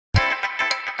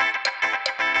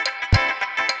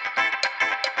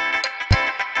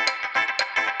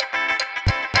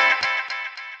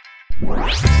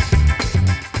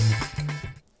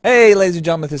Hey, ladies and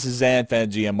gentlemen, this is Zanfen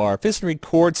GMR. Fist and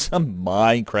record some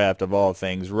Minecraft of all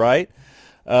things, right?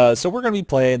 So we're going to be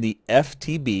playing the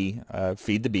FTB,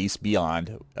 Feed the Beast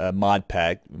Beyond mod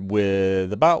pack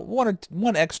with about one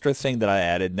extra thing that I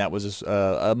added, and that was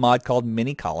a mod called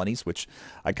Mini Colonies, which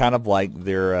I kind of like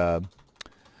their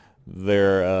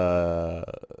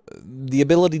the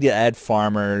ability to add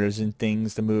farmers and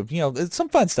things to move, it's some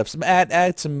fun stuff, some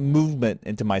add some movement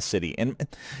into my city. And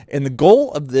the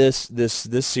goal of this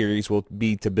series will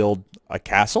be to build a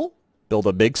castle, build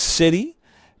a big city,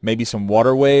 maybe some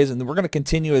waterways, and we're going to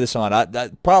continue this on.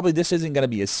 Probably this isn't going to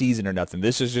be a season or nothing.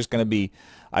 This is just going to be,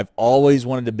 I've always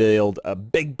wanted to build a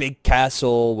big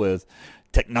castle with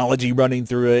technology running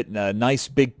through it and a nice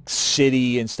big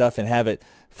city and stuff, and have it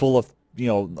full of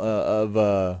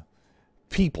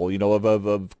people,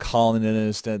 of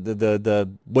colonists. The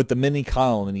what the mini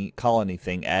colony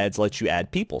thing adds lets you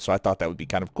add people. So I thought that would be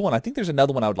kind of cool, and I think there's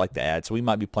another one I would like to add. So we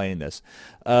might be playing this.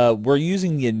 We're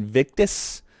using the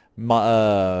Invictus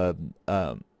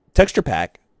texture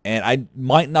pack, and I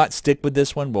might not stick with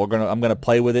this one. But I'm gonna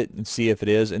play with it and see if it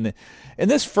is. And in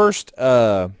this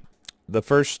the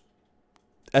first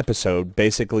episode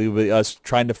basically with us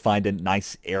trying to find a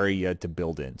nice area to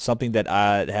build in, something that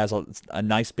has a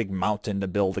nice big mountain to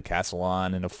build a castle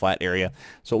on and a flat area.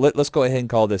 So let's go ahead and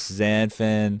call this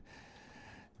Zanfen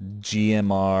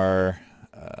GMR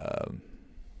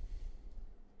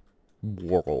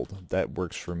World. That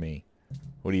works for me.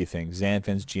 What do you think?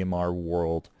 Zanfen's GMR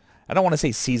World. I don't want to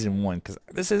say season 1 because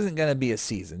this isn't going to be a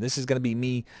season. This is going to be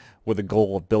me with a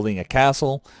goal of building a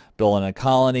castle, building a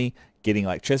colony, getting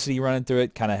electricity running through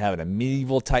it, kind of having a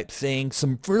medieval type thing,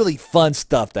 some really fun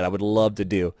stuff that I would love to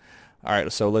do. All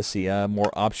right, so let's see, more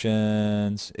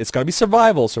options. It's going to be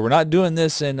survival, so we're not doing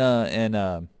this in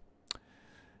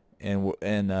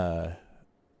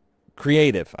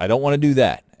creative. I don't want to do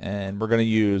that, and we're going to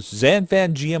use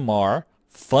Zanfen GMR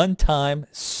Funtime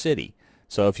City.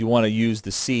 So if you want to use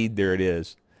the seed, there it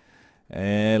is.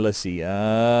 And let's see,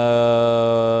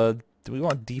 do we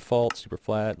want default, super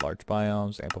flat, large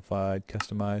biomes, amplified,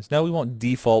 customized? No, we want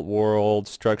default world,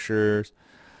 structures,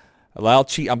 allow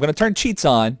cheat. I'm going to turn cheats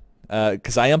on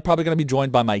because I am probably going to be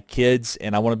joined by my kids,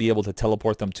 and I want to be able to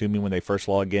teleport them to me when they first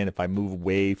log in if I move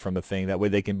away from the thing. That way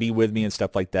they can be with me and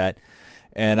stuff like that.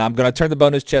 And I'm going to turn the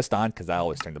bonus chest on because I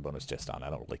always turn the bonus chest on.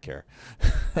 I don't really care.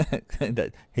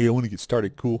 Hey, I want to get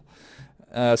started. Cool.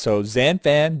 So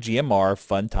Zanfen GMR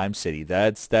Funtime City.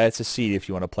 That's a seed if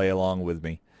you want to play along with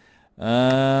me.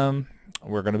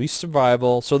 We're going to be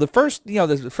survival. So the first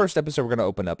episode we're going to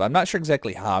open up. I'm not sure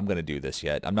exactly how I'm going to do this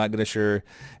yet. I'm not going to sure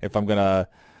if I'm going to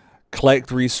collect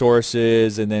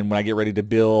resources and then when I get ready to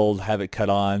build, have it cut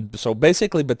on. So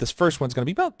basically, but this first one's going to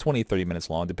be about 20, 30 minutes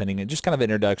long, depending on just kind of an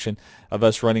introduction of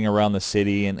us running around the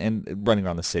city and running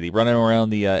around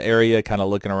the area, kind of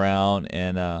looking around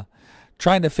and,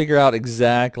 trying to figure out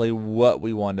exactly what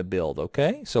we want to build.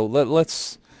 Okay. So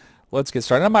let's get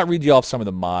started. I might read you off some of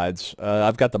the mods.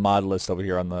 I've got the mod list over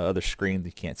here on the other screen that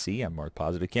you can't see. I'm more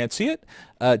positive you can't see it.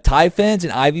 Typhens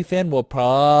and Ivyfen will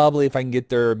probably, if I can get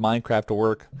their Minecraft to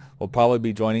work, will probably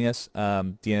be joining us.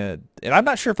 And I'm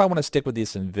not sure if I want to stick with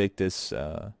this Invictus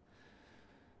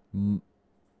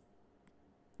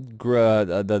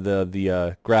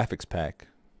graphics pack.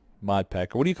 Mod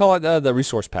pack, or what do you call it? The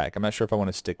resource pack. I'm not sure if I want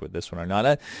to stick with this one or not.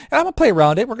 And I'm gonna play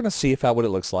around it. We're gonna see what it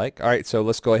looks like. All right, so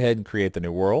let's go ahead and create the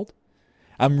new world.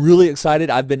 I'm really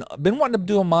excited. I've been wanting to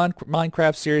do a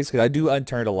Minecraft series because I do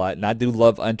Unturned a lot, and I do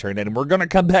love Unturned. And we're gonna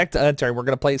come back to Unturned. We're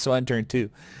gonna play some Unturned too,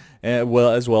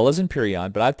 as well as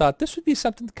Empyrion. But I thought this would be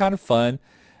something kind of fun.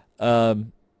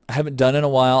 I haven't done in a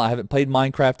while. I haven't played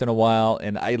Minecraft in a while,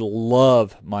 and I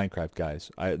love Minecraft, guys.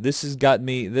 This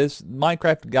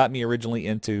Minecraft got me originally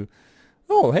into.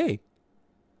 Oh, hey,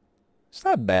 it's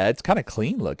not bad. It's kind of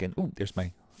clean looking. Ooh, there's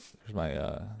my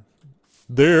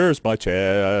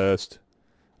chest.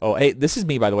 Oh, hey, this is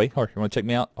me, by the way. Oh, you want to check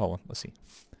me out? Oh, let's see.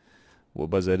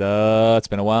 What was it? It's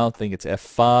been a while. I think it's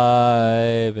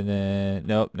F5, and then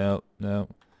nope. There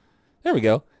we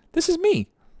go. This is me.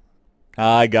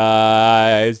 Hi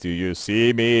guys, do you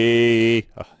see me?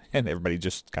 Oh, and everybody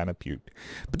just kind of puked.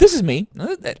 But this is me.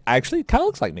 That actually kind of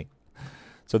looks like me.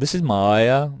 So this is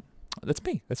my, that's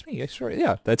me. That's me. Yeah, sure.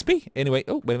 Yeah, that's me. Anyway,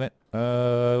 oh, wait a minute.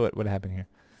 What happened here?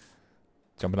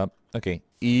 Jumping up. Okay.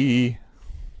 E.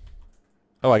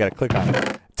 Oh, I got to click on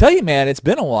it. Tell you, man, it's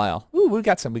been a while. Ooh, we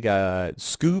got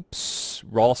scoops,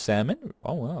 raw salmon.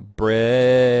 Oh, wow.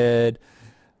 Bread.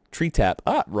 Tree tap.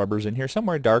 Ah, rubber's in here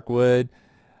somewhere. Dark wood.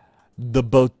 The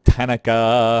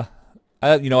Botanica.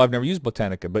 I've never used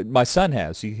Botanica, but my son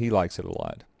has. He likes it a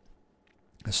lot.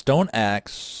 A stone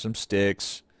axe, some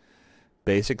sticks,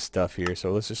 basic stuff here.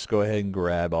 So let's just go ahead and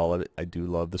grab all of it. I do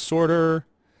love the sorter.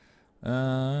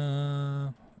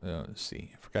 Let's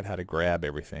see. I forgot how to grab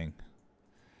everything.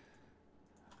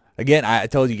 Again, I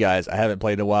told you guys I haven't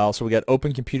played in a while. So we got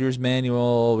Open Computers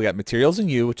Manual. We got Materials in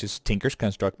You, which is Tinker's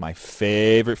Construct, my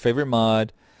favorite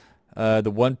mod.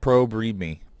 The One Probe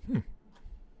README. I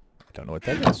don't know what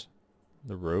that is.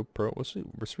 The Robe Probe.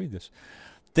 Let's read this.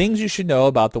 Things you should know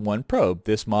about the One Probe.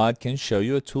 This mod can show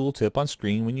you a tooltip on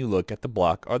screen when you look at the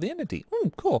block or the entity.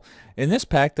 Cool. In this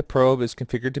pack, the probe is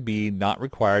configured to be not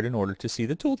required in order to see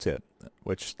the tooltip,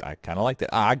 which I kind of like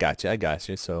that. I got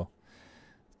you. So,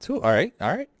 all right.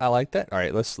 I like that. All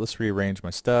right, let's rearrange my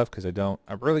stuff because I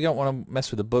really don't want to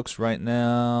mess with the books right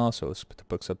now. So let's put the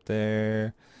books up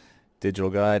there. Digital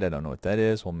guide. I don't know what that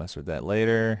is. We'll mess with that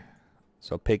later.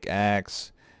 So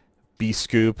pickaxe, bee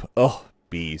scoop. Oh.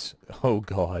 Bees. Oh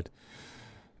God.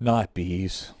 Not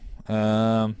bees.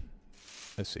 Let's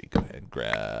see. Go ahead and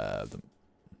grab them.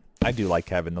 I do like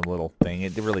having the little thing.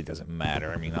 It really doesn't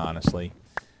matter. I mean, honestly.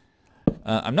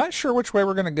 I'm not sure which way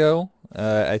we're going to go.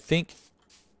 I think...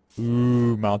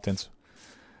 Ooh, mountains.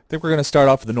 I think we're going to start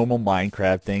off with the normal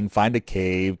Minecraft thing. Find a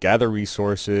cave, gather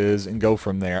resources, and go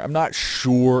from there. I'm not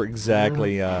sure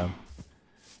exactly,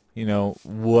 you know,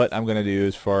 what I'm going to do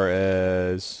as far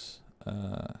as...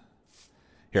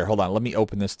 Here, hold on. Let me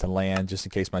open this to land just in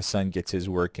case my son gets his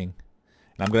working.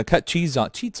 And I'm going to cut cheats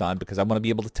on because I want to be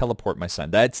able to teleport my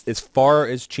son. That's as far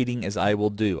as cheating as I will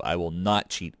do. I will not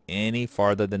cheat any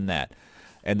farther than that.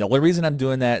 And the only reason I'm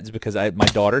doing that is because my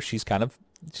daughter, she's kind of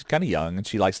young and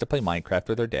she likes to play Minecraft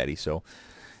with her daddy. So,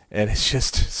 and it's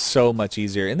just so much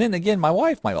easier. And then again, my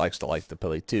wife likes to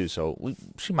play too. So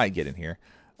she might get in here.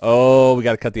 Oh, we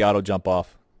got to cut the auto jump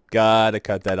off. Got to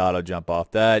cut that auto jump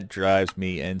off. That drives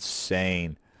me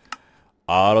insane.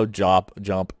 Auto jump.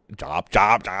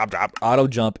 Auto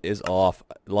jump is off.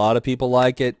 A lot of people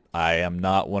like it. I am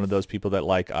not one of those people that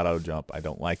like auto jump. I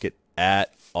don't like it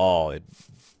at all. It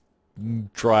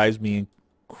drives me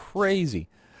crazy.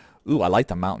 Ooh, I like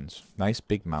the mountains. Nice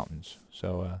big mountains.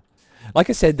 So, like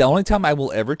I said, the only time I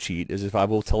will ever cheat is if I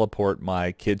will teleport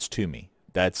my kids to me.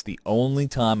 That's the only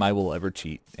time I will ever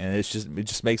cheat, and it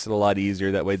just makes it a lot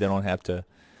easier. That way, they don't have to.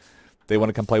 They want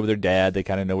to come play with their dad. They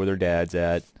kind of know where their dad's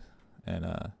at.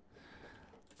 And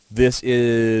this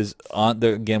is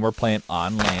again we're playing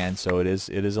on land, so it is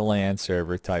a LAN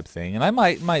server type thing. And I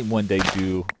might one day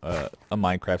do a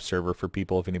Minecraft server for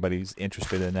people if anybody's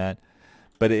interested in that.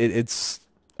 But it's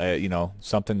you know,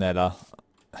 something that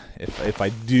if I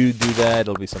do that,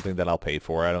 it'll be something that I'll pay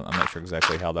for. I'm not sure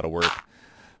exactly how that'll work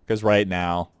because right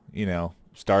now, you know,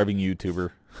 starving YouTuber.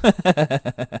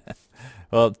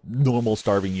 Well, normal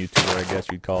starving YouTuber, I guess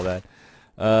you'd call that.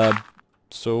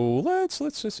 So let's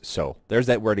just there's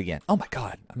that word again. Oh my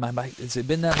God, has it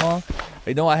been that long?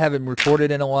 I know I haven't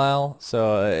recorded in a while,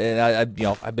 so and you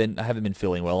know I haven't been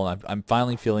feeling well, and I'm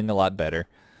finally feeling a lot better.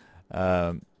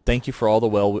 Thank you for all the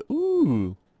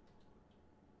ooh,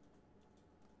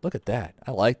 look at that.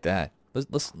 I like that.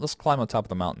 Let's climb on top of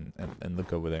the mountain and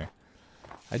look over there.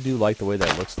 I do like the way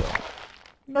that looks though.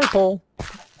 Nerdpole,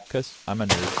 cause I'm a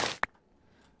nerd.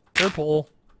 Nerdpole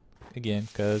again,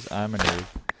 cause I'm a nerd.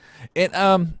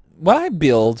 And when I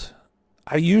build,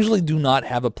 I usually do not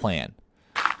have a plan.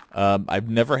 I've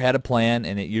never had a plan,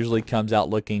 and it usually comes out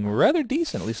looking rather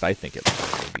decent. At least I think it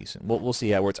looks rather decent. We'll see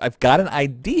how it works. I've got an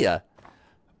idea,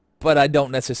 but I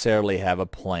don't necessarily have a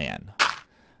plan.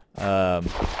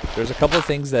 There's a couple of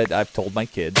things that I've told my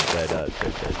kids that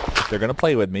if they're going to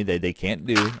play with me, they can't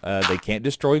do. They can't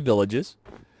destroy villages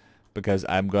because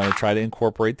I'm going to try to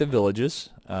incorporate the villages.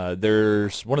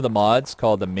 There's one of the mods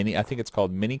called the mini. I think it's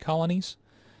called mini colonies.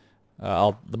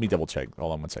 Let me double check.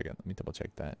 Hold on one second. Let me double check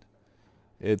that.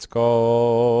 It's called.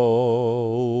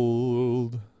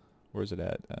 Where's it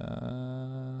at?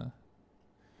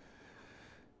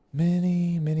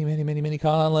 Mini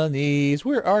colonies.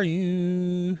 Where are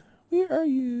you? Where are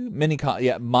you?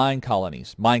 Mine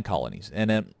colonies. Mine colonies.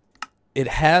 And it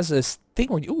has this thing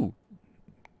where you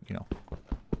know,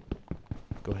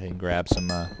 go ahead and grab some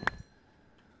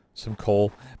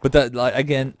coal. But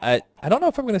again, I don't know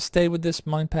if I'm going to stay with this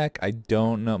mine pack. I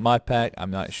don't know. Mod pack,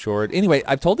 I'm not sure. Anyway,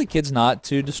 I've told the kids not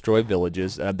to destroy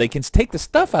villages. They can take the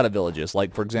stuff out of villages.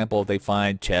 Like, for example, if they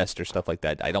find chests or stuff like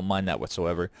that. I don't mind that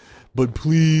whatsoever. But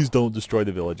please don't destroy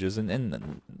the villages.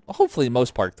 And hopefully,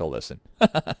 most part, they'll listen.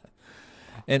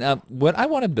 And what I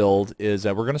want to build is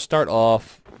we're going to start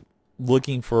off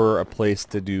looking for a place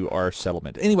to do our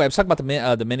settlement. Anyway, I was talking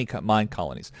about the mini mine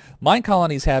colonies. Mine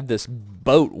colonies have this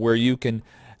boat where you can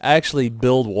actually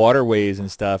build waterways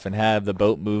and stuff and have the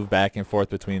boat move back and forth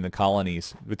between the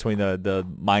colonies, between the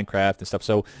Minecraft and stuff.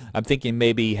 So I'm thinking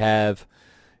maybe have,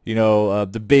 you know,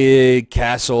 the big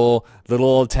castle, little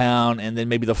old town, and then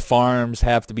maybe the farms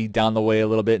have to be down the way a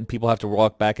little bit, and people have to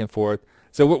walk back and forth.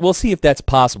 So we'll see if that's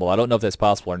possible. I don't know if that's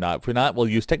possible or not. If we're not, we'll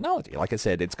use technology. Like I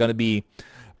said, it's going to be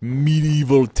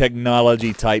medieval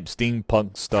technology type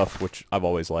steampunk stuff, which I've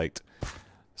always liked.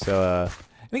 So,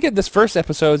 and again, this first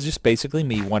episode is just basically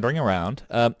me wandering around.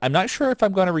 I'm not sure if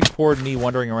I'm going to record me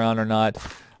wandering around or not.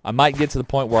 I might get to the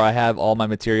point where I have all my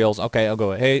materials. Okay, I'll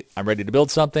go, hey, I'm ready to build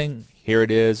something. Here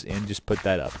it is, and just put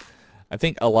that up. I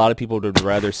think a lot of people would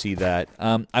rather see that.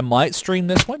 I might stream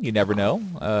this one. You never know.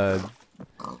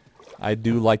 I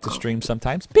do like to stream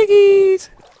sometimes.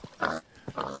 Piggies!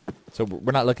 So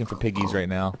we're not looking for piggies right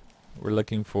now. We're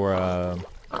looking for...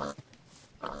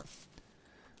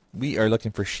 we are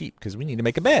looking for sheep because we need to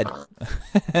make a bed.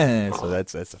 So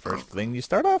that's the first thing you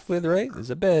start off with, right? Is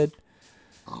a bed.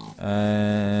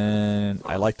 And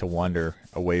I like to wander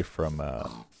away from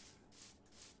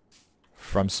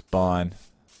spawn.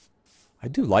 I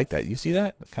do like that. You see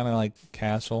that? Kind of like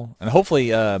castle. And hopefully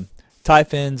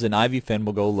Typhons and Ivyfen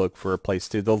will go look for a place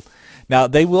too. Now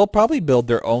they will probably build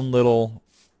their own little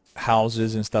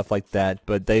houses and stuff like that,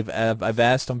 but I've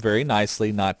asked them very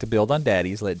nicely not to build on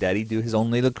Daddy's. Let Daddy do his own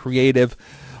little creative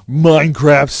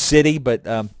Minecraft city. But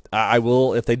I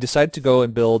will, if they decide to go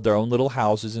and build their own little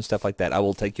houses and stuff like that, I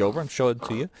will take you over and show it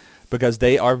to you, because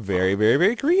they are very, very,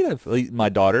 very creative. My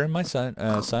daughter and my son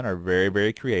are very,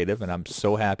 very creative, and I'm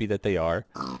so happy that they are.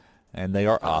 And they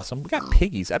are awesome. We got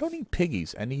piggies. I don't need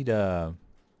piggies. I need I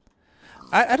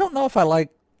don't know if I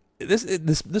like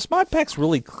this mod pack's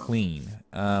really clean.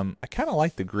 I kind of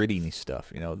like the gritty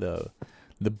stuff, you know,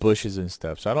 the bushes and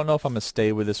stuff. So I don't know if I'm gonna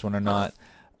stay with this one or not.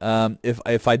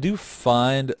 If I do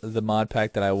find the mod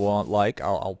pack that I like,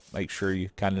 I'll make sure you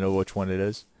kind of know which one it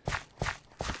is.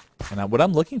 And what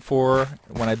I'm looking for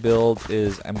when I build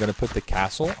is I'm going to put the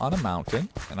castle on a mountain,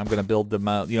 and I'm going to build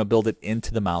build it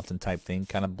into the mountain type thing,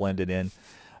 kind of blend it in.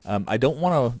 I don't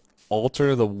want to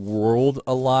alter the world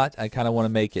a lot. I kind of want to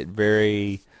make it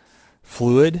very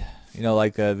fluid. You know,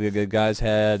 like the guys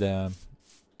had.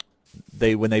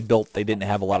 When they built, they didn't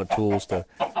have a lot of tools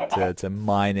to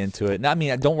mine into it. And I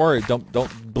mean, don't worry,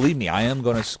 don't believe me. I am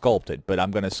going to sculpt it, but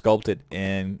I'm going to sculpt it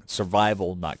in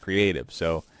survival, not creative.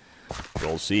 So.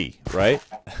 We'll see, right?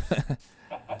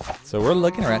 So we're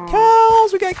looking around.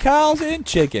 Cows! We got cows and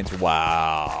chickens.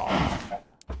 Wow.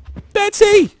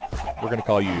 Betsy! We're going to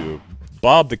call you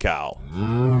Bob the Cow.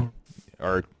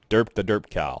 Or Derp the Derp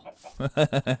Cow.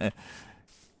 The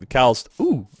cows.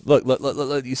 Ooh,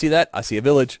 look. You see that? I see a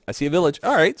village. I see a village.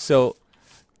 All right, so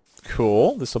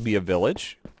cool. This will be a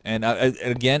village. And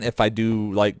again, if I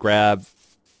do, like, grab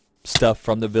stuff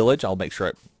from the village, I'll make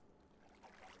sure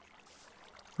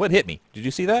What hit me? Did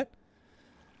you see that?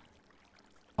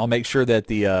 I'll make sure that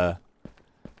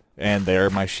and there are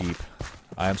my sheep.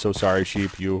 I am so sorry,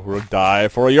 sheep. You will die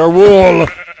for your wool.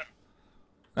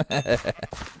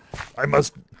 I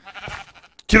must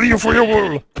kill you for your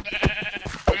wool.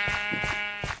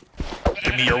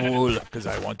 Give me your wool, because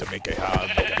I want to make a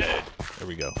bed. There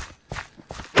we go.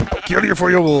 Kill you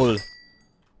for your wool.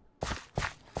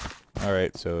 All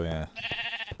right, so yeah.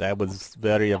 That was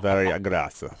very, very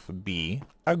aggressive. Be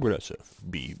aggressive.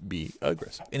 Be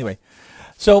aggressive. Anyway,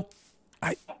 so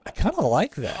I kind of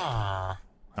like that.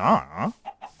 And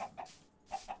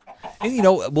you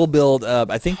know, we'll build.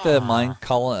 I think the mine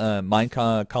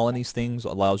colonies things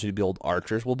allows you to build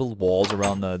archers. We'll build walls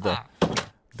around the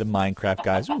Minecraft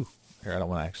guys. Ooh, here I don't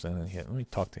want to accidentally hit. Let me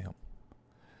talk to him.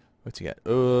 What's he got?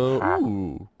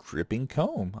 Ooh, dripping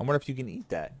comb. I wonder if you can eat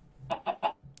that.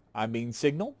 I mean,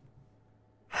 signal.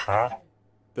 Huh?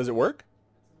 Does it work?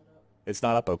 It's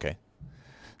not up. Okay.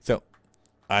 So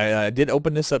I did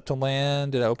open this up to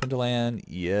land. Did I open to land?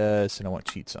 Yes. And I want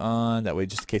cheats on. That way,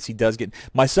 just in case he does get.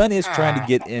 My son is trying to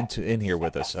get in here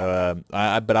with us.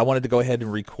 But I wanted to go ahead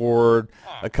and record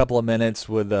a couple of minutes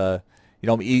with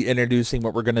me introducing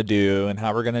what we're gonna do and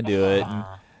how we're gonna do it. And,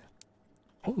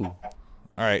 ooh. All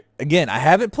right. Again, I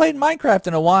haven't played Minecraft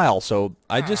in a while, so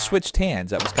I just switched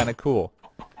hands. That was kind of cool.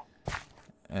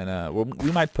 And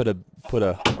we might put a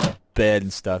bed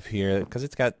and stuff here, because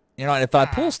it's got, you know, if I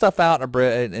pull stuff out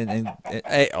and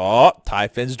hey, oh,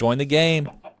 Typhons joined the game.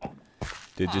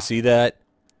 Did you see that?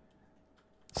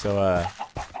 So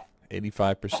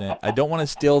 85%. I don't want to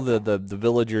steal the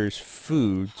villagers'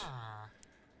 food,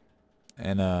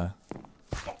 and I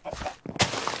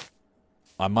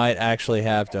might actually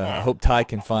have to. I hope Ty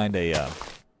can find a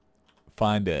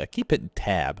keep hitting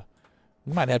tab.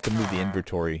 We might have to move the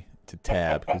inventory to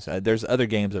tab, because there's other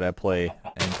games that I play,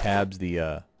 and tab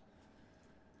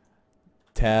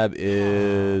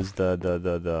is the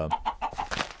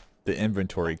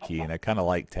inventory key, and I kind of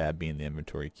like tab being the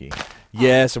inventory key.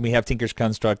 Yes, and we have Tinker's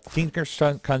Construct. Tinker's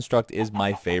Construct is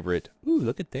my favorite. Ooh,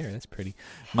 look at there. That's pretty.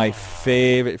 My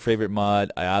favorite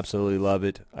mod. I absolutely love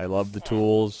it. I love the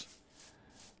tools.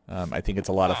 I think it's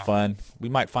a lot of fun. We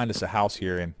might find us a house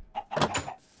here and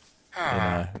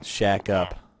shack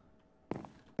up.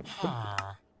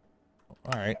 All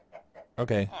right.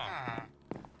 Okay.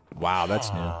 Wow,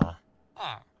 that's new.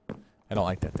 I don't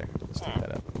like that there. Let's take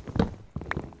that up.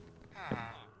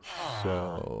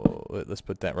 So let's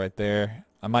put that right there.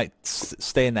 I might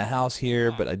stay in the house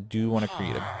here, but I do want to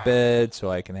create a bed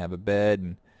so I can have a bed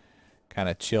and kind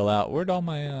of chill out. Where'd all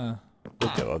my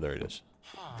oh, there it is.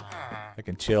 I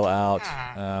can chill out.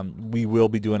 We will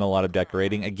be doing a lot of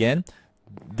decorating again.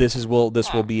 This will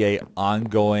be a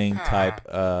ongoing type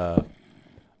of.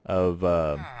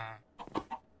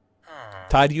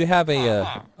 Ty, do you have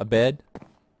a bed?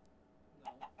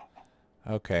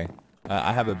 Okay.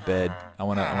 I have a bed. I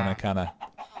wanna kind of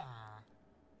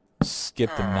skip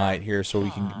the night here so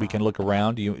we can look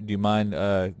around. Do you mind?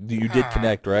 You did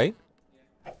connect, right?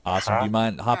 Awesome. Do you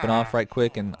mind hopping off right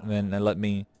quick and then let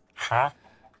me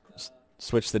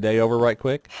switch the day over right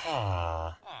quick?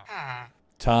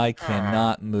 Ty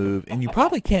cannot move, and you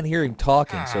probably can't hear him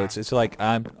talking. So it's like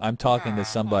I'm talking to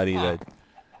somebody that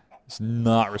is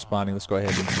not responding. Let's go ahead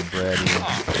and get some bread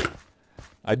here.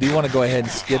 I do want to go ahead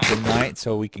and skip the night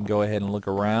so we can go ahead and look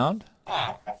around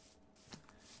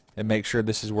and make sure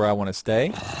this is where I want to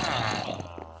stay.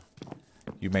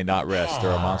 You may not rest.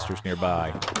 There are monsters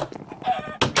nearby.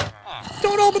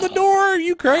 Don't open the door! Are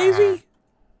you crazy?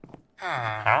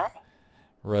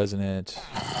 Resonant.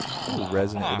 Ooh,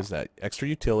 resonant. What is that? Extra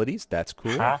utilities. That's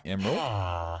cool.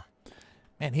 Emerald.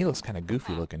 Man, he looks kind of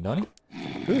goofy looking, don't he?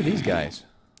 Who are these guys?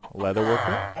 Leather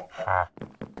worker.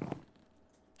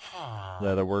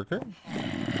 Leather worker.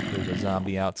 There's a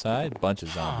zombie outside. Bunch of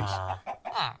zombies.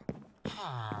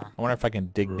 I wonder if I can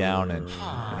dig down and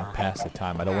pass the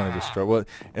time. I don't want to destroy. Well,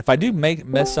 if I do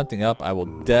mess something up, I will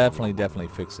definitely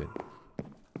fix it.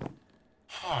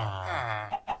 All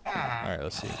right,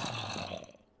 let's see.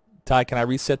 Ty, can I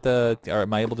reset the? Or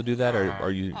am I able to do that, or are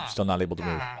you still not able to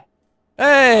move?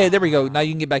 Hey, there we go. Now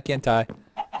you can get back in, Ty.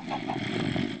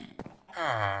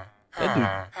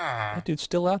 That dude's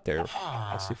still out there.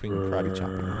 Let's see if we can karate chop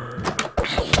him.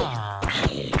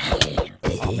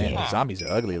 Oh man, the zombies are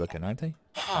ugly looking, aren't they?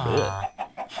 Ugh.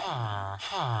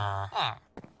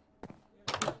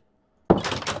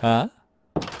 Huh?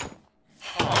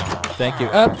 Thank you.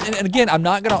 And again, I'm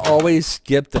not going to always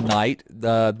skip the night.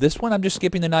 This one, I'm just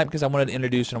skipping the night because I wanted to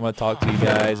introduce and I want to talk to you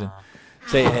guys and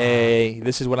say, hey,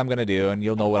 this is what I'm going to do, and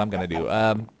you'll know what I'm going to do.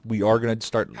 We are going to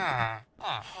start...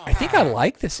 I think I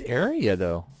like this area,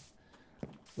 though.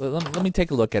 Let me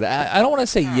take a look at it. I don't want to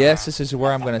say, yes, this is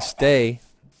where I'm going to stay,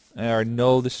 or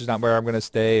no, this is not where I'm going to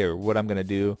stay, or what I'm going to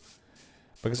do.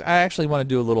 Because I actually want to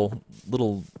do a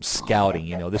little scouting,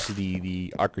 you know. This is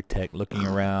the architect looking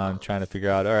around, trying to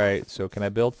figure out, all right, so can I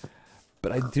build?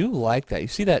 But I do like that. You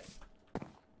see that?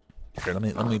 Here,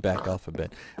 let me back off a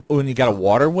bit. Oh, and you got a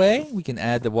waterway? We can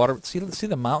add the water. See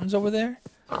the mountains over there?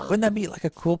 Wouldn't that be like a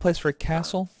cool place for a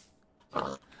castle?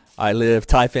 I live.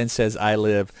 Typhon says I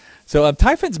live. So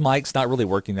Typhon's mic's not really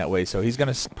working that way, so he's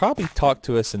going to probably talk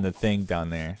to us in the thing down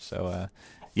there. So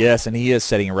yes, and he is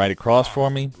sitting right across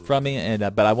from me,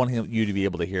 and but I want you to be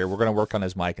able to hear. We're going to work on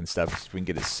his mic and stuff so we can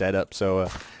get it set up. So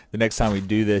the next time we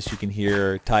do this, you can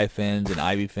hear Typhons and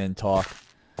Ivyfin talk.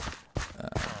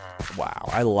 Wow,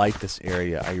 I like this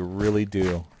area. I really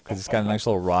do, because it's got a nice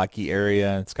little rocky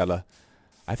area. It's got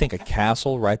I think a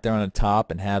castle right there on the top,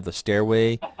 and have the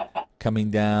stairway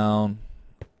coming down,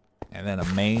 and then a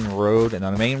main road, and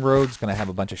on the main road it's going to have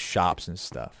a bunch of shops and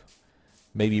stuff.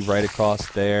 Maybe right across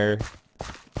there.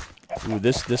 Ooh,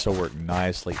 this will work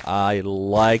nicely. I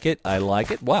like it. I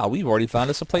like it. Wow, we've already found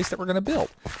us a place that we're going to build.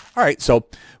 All right, so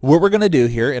what we're going to do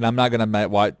here, and I'm not going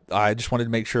to, I just wanted to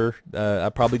make sure,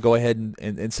 I'll probably go ahead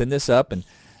and send this up, and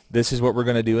this is what we're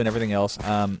going to do and everything else.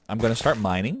 I'm going to start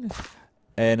mining,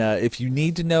 and if you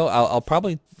need to know, I'll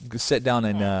probably sit down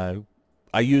and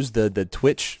I use the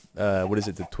Twitch, what is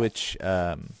it, the Twitch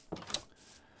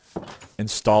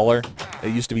installer. It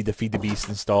used to be the Feed the Beast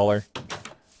installer.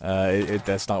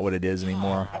 That's not what it is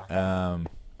anymore.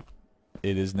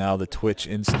 It is now the Twitch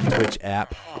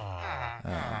app.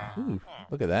 Ooh,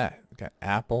 look at that. We got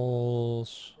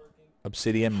apples,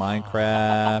 Obsidian,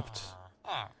 Minecraft,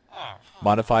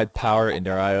 modified power,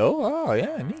 Ender.io. Oh,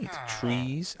 yeah, neat.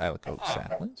 Trees. I like oak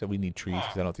saplings. So we need trees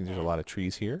because I don't think there's a lot of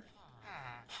trees here.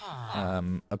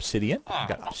 obsidian. I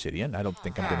got obsidian. I don't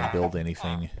think I'm going to build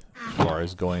anything as far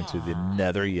as going to the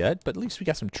nether yet, but at least we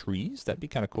got some trees. That'd be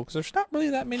kind of cool because there's not really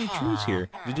that many trees here.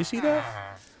 Did you see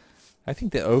that? I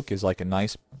think the oak is like a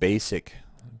nice basic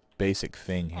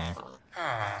thing here.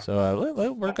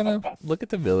 So we're going to look at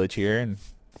the village here and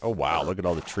oh wow, look at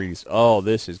all the trees. Oh,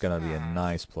 this is going to be a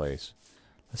nice place.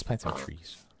 Let's plant some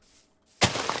trees.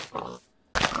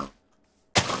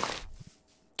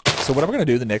 So what I'm going to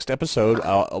do the next episode,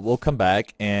 we'll come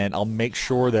back and I'll make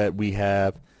sure that we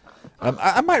have,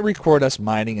 I might record us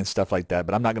mining and stuff like that,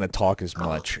 but I'm not going to talk as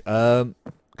much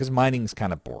because mining is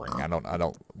kind of boring. I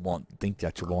don't think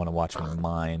that you want to watch me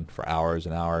mine for hours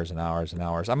and hours and hours and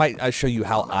hours. I show you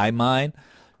how I mine,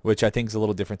 which I think is a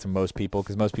little different than most people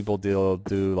because most people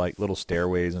do like little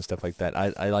stairways and stuff like that.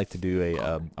 I like to do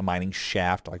a mining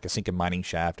shaft, like a sinking mining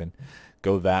shaft, and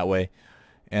go that way.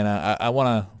 And I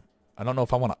don't know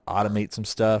if I want to automate some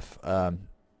stuff.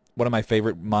 One of my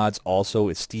favorite mods also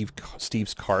is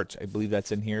Steve's carts. I believe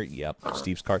that's in here. Yep,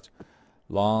 Steve's carts.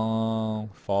 Long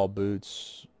fall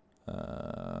boots.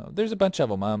 There's a bunch of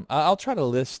them. I'll try to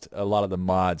list a lot of the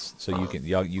mods so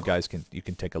you guys can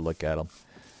take a look at them.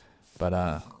 But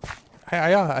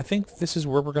I think this is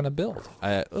where we're gonna build.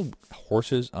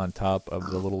 Horses on top of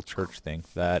the little church thing.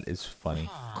 That is funny.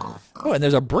 Oh, and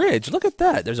there's a bridge. Look at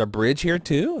that. There's a bridge here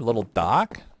too. A little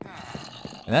dock.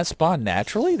 And that spawned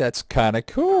naturally. That's kind of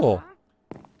cool.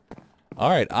 All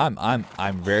right,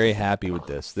 I'm very happy with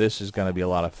this. This is gonna be a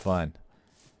lot of fun.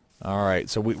 All right,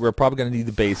 so we're probably gonna need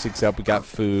the basics up. We got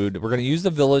food. We're gonna use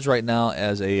the village right now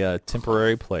as a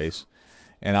temporary place.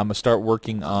 And I'm going to start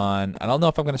working on, I don't know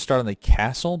if I'm going to start on the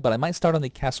castle, but I might start on the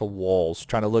castle walls,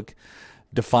 trying to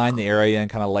define the area and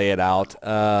kind of lay it out.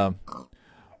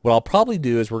 What I'll probably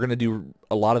do is we're going to do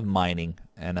a lot of mining.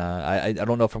 And I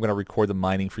don't know if I'm going to record the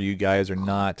mining for you guys or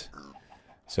not.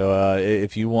 So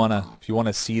if you want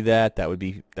to see that,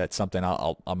 that's something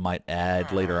I might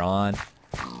add later on.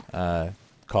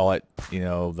 Call it,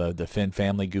 the Fen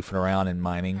family goofing around and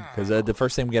mining, because the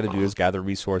first thing we got to do is gather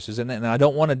resources, and I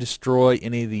don't want to destroy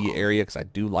any of the area because I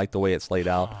do like the way it's laid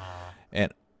out.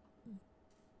 And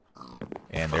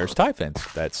there's Typhons.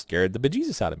 That scared the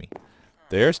bejesus out of me.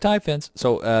 There's Typhons.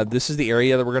 So this is the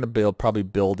area that we're gonna probably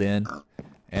build in,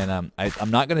 and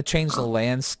I'm not gonna change the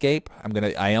landscape.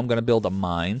 I am gonna build a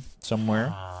mine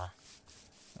somewhere.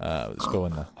 Let's go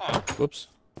in the whoops.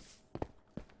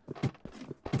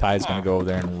 Ty's gonna go over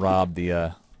there and rob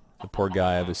the poor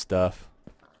guy of his stuff.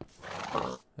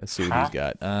 Let's see what he's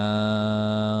got.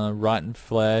 Rotten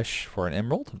flesh for an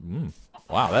emerald.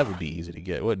 Wow, that would be easy to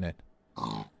get, wouldn't it?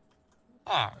 All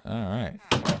right.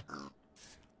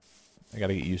 I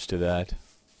gotta get used to that.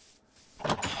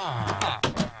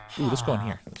 Ooh, let's go in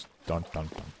here. Dun dun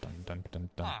dun dun dun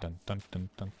dun dun dun dun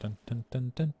dun dun dun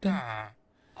dun dun dun.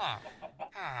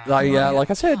 Like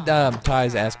I said,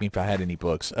 Ty's asked me if I had any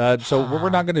books. So what we're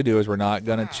not going to do is we're not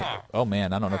going to... Oh,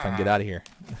 man, I don't know if I can get out of here.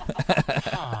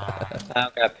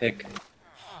 I've got to pick.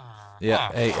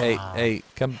 Yeah, hey,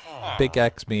 come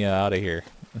pickaxe me out of here.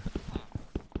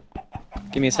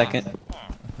 Give me a second.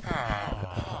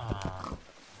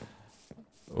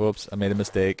 Whoops, I made a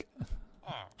mistake.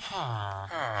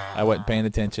 I wasn't paying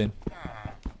attention.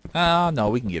 Oh, no,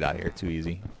 we can get out of here too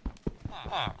easy.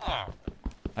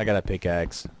 I got a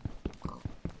pickaxe.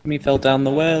 Timmy fell down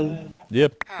the well.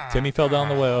 Yep, Timmy fell down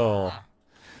the well.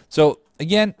 So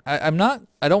again, I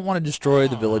don't want to destroy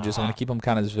the villages. I want to keep them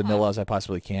kind of as vanilla as I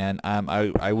possibly can.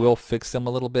 I will fix them a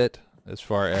little bit as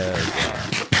far as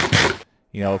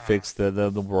fix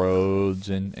the roads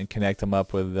and connect them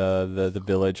up with the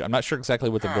village. I'm not sure exactly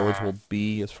what the village will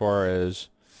be as far as.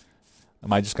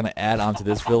 Am I just going to add onto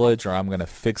this village, or I'm going to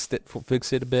fix it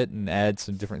a bit and add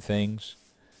some different things?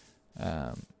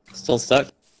 Still stuck?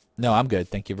 No, I'm good.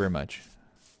 Thank you very much.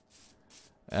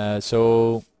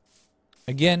 So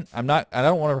again, I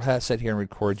don't want to sit here and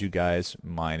record you guys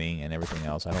mining and everything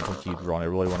else. I don't think you'd really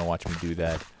want to watch me do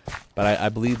that. But I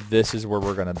believe this is where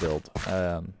we're going to build.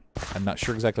 I'm not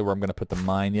sure exactly where I'm going to put the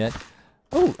mine yet.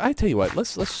 Oh, I tell you what.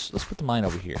 Let's put the mine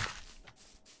over here.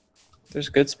 There's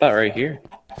a good spot right here.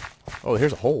 Oh,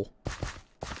 here's a hole.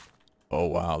 Oh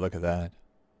wow, look at that.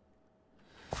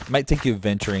 Might take you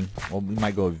venturing. Well, we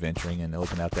might go venturing and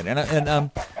looking out there.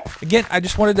 And again, I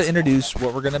just wanted to introduce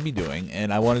what we're going to be doing,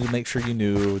 and I wanted to make sure you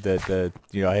knew that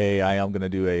hey, I am going to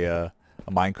do a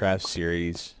Minecraft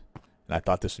series, and I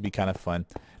thought this would be kind of fun.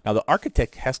 Now, the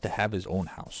architect has to have his own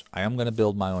house. I am going to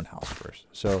build my own house first,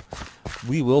 so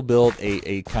we will build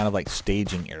a kind of like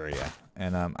staging area,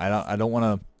 and I don't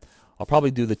want to. I'll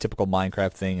probably do the typical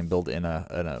Minecraft thing and build in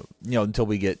a until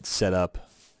we get set up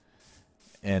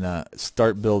and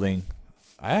start building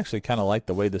I actually kind of like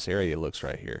the way this area looks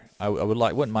right here. I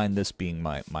wouldn't mind this being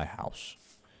my house.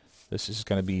 This is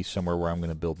going to be somewhere where I'm going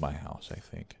to build my house, I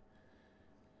think.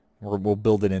 We'll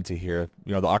build it into here.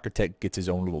 You know, the architect gets his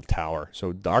own little tower.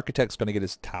 So the architect's going to get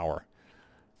his tower.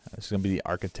 This is going to be the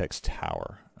architect's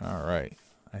tower. All right.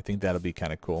 I think that'll be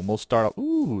kind of cool. And we'll start off.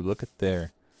 Ooh, look at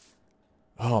there.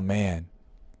 Oh, man.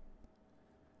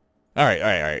 All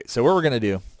right. So what we're going to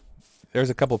do,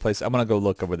 there's a couple of places. I'm going to go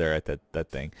look over there at that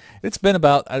thing. It's been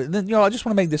about, I just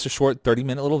want to make this a short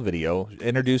 30-minute little video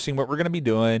introducing what we're going to be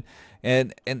doing.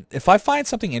 And if I find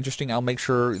something interesting, I'll make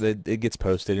sure that it gets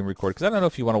posted and recorded. Because I don't know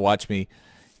if you want to watch me,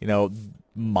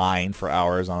 mine for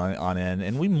hours on end.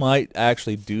 And we might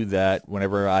actually do that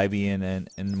whenever Ivy and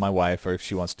my wife, or if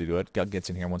she wants to do it, gets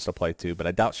in here and wants to play too. But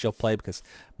I doubt she'll play because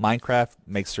Minecraft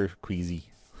makes her queasy.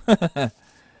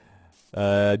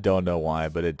 Don't know why,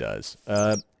 but it does.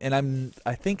 And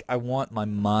I think I want my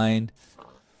mine.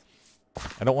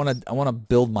 I want to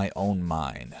build my own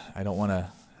mine. I don't want to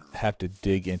have to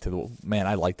dig into the, man,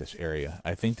 I like this area.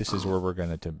 I think this is where we're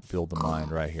going to build the mine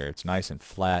right here. It's nice and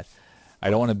flat. I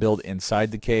don't want to build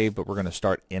inside the cave, but we're going to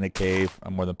start in a cave.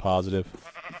 I'm more than positive.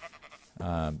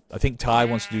 I think Ty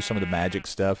wants to do some of the magic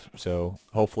stuff, so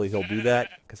hopefully he'll do that,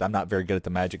 because I'm not very good at the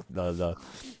magic. Now,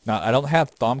 I don't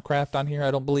have Thaumcraft on here,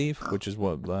 I don't believe, which is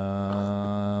what,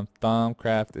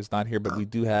 Thaumcraft is not here, but we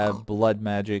do have blood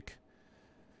magic.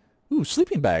 Ooh,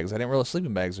 sleeping bags. I didn't realize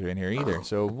sleeping bags are in here either.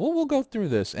 So we'll go through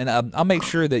this, and I'll make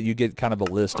sure that you get kind of a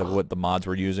list of what the mods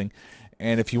we're using.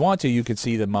 And if you want to, you can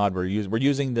see the mod we're using. We're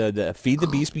using the Feed the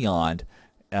Beast Beyond,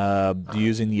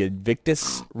 using the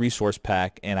Invictus resource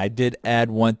pack, and I did add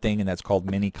one thing, and that's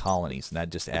called mini colonies, and that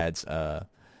just adds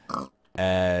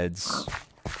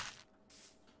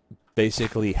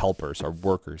basically helpers or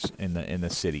workers in the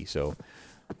city. So.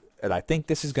 And I think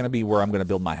this is going to be where I'm going to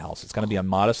build my house. It's going to be a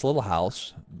modest little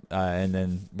house, and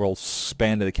then we'll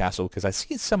expand to the castle, because I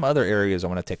see some other areas I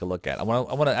want to take a look at. I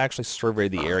want to actually survey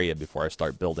the area before I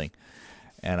start building,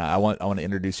 and I want to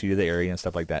introduce you to the area and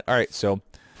stuff like that. All right, so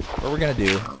what we're going to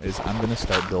do is I'm going to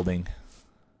start building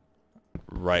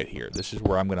right here. This is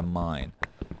where I'm going to mine.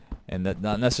 And that's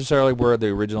not necessarily where the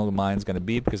original mine is going to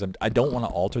be, because I don't want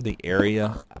to alter the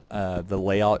area, the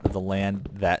layout of the land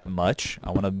that much.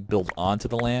 I want to build onto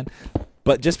the land.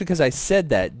 But just because I said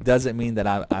that doesn't mean that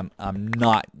I'm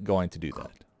not going to do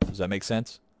that. Does that make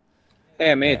sense? Hey,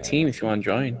 I made a team if you want to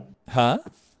join. Huh?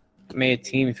 I made a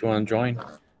team if you want to join.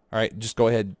 All right, just go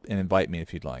ahead and invite me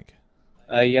if you'd like.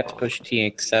 You have to push T and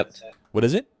accept. What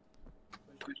is it?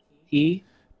 Push T.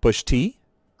 Push T?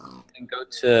 And go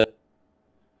to...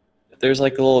 There's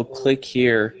like a little click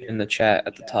here in the chat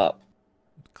at the top.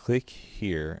 Click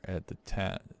here at the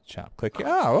chat. Click here.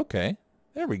 Oh, okay.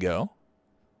 There we go.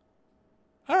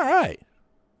 All right.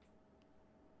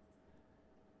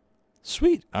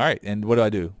 Sweet. All right. And what do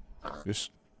I do? Just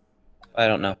I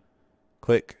don't know.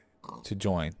 click to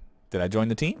join. Did I join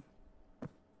the team?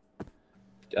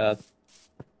 Uh,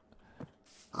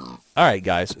 All right,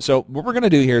 guys. So what we're going to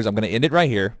do here is I'm going to end it right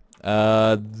here.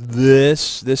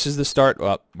 This is the start.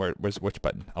 Well, where's which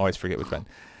button? I always forget which button.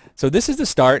 So this is the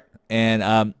start, and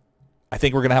I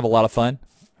think we're gonna have a lot of fun.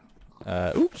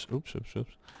 Oops.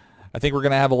 I think we're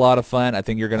gonna have a lot of fun. I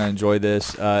think you're gonna enjoy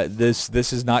this.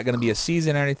 This is not gonna be a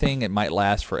season or anything. It might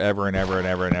last forever and ever and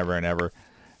ever and ever and ever.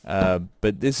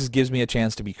 But gives me a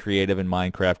chance to be creative in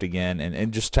Minecraft again,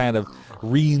 and just kind of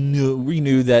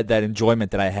renew that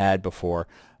enjoyment that I had before.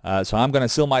 So I'm going to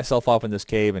seal myself off in this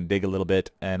cave and dig a little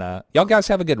bit. And y'all guys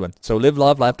have a good one. So live,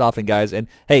 love, laugh often, guys. And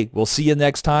hey, we'll see you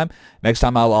next time. Next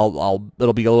time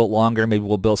it'll be a little longer. Maybe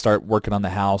we'll start working on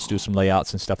the house, do some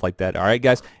layouts and stuff like that. All right,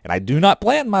 guys. And I do not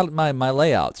plan my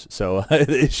layouts, so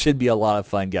it should be a lot of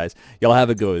fun, guys. Y'all have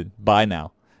a good. Bye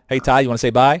now. Hey Ty, you want to say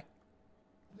bye?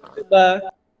 Goodbye.